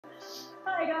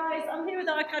Hi guys, I'm here with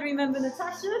our Academy member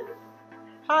Natasha.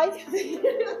 Hi.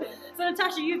 So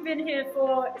Natasha, you've been here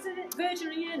for, is it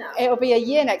virtually a year now? It'll be a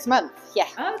year next month, yeah.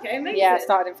 Oh, okay, amazing. Yeah, I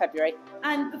started in February.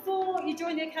 And before you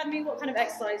joined the Academy, what kind of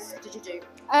exercise did you do?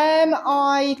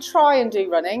 I try and do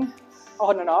running,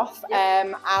 on and off,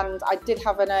 Yep. and I did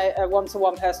have a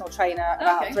one-to-one personal trainer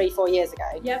about Okay. 3-4 years ago,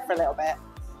 Yep. for a little bit.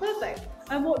 Perfect.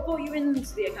 And what brought you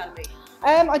into the Academy?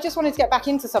 I just wanted to get back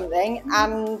into something,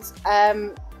 and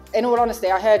in all honesty,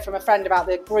 I heard from a friend about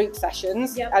the group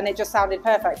sessions, Yep. and it just sounded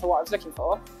perfect for what I was looking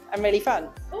for, and really fun.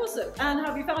 Awesome. And how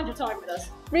have you found your time with us?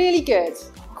 Really good,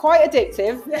 quite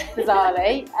addictive,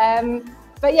 bizarrely.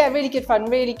 But yeah, really good fun,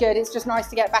 really good. It's just nice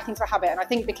to get back into a habit. And I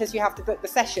think because you have to book the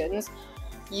sessions,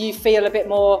 you feel a bit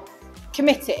more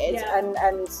committed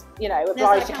and you know,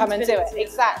 obliged to come and do it.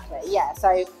 Exactly, yeah.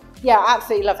 So yeah,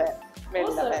 absolutely love it.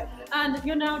 Really love it. And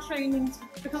you're now training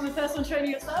to become a personal trainer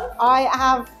yourself?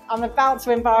 I'm about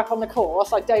to embark on the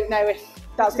course. I don't know if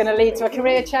that's going to lead to a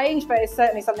career change, but it's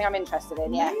certainly something I'm interested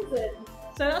in, yeah. Amazing.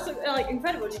 So that's like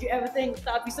incredible. Did you ever think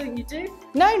that'd be something you'd do?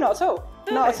 No, not at all.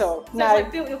 Perfect. Not at all. So No. it's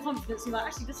like built your confidence. You're like,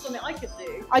 actually, this is something I could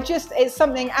do. It's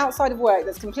something outside of work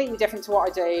that's completely different to what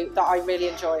I do that I really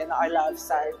enjoy and that I love.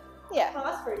 So, yeah. Oh,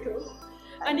 that's very cool.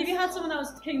 And if you had someone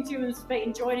that came to you and was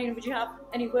debating joining, would you have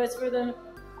any words for them?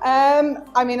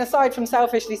 I mean, aside from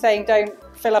selfishly saying don't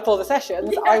fill up all the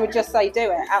sessions, I would just say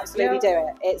do it. Absolutely do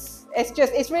it.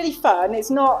 It's really fun. It's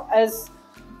not as,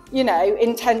 you know,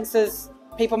 intense as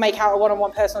people make out a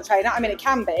one-on-one personal trainer. I mean, it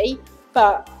can be,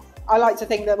 but I like to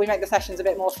think that we make the sessions a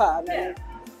bit more fun. And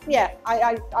yeah,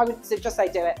 I would just say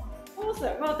do it.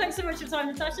 Awesome. Well, thanks so much for your time,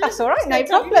 Natasha. That's all right, no It's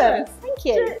great to have you problem. with us. Thank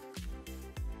you. Cheers.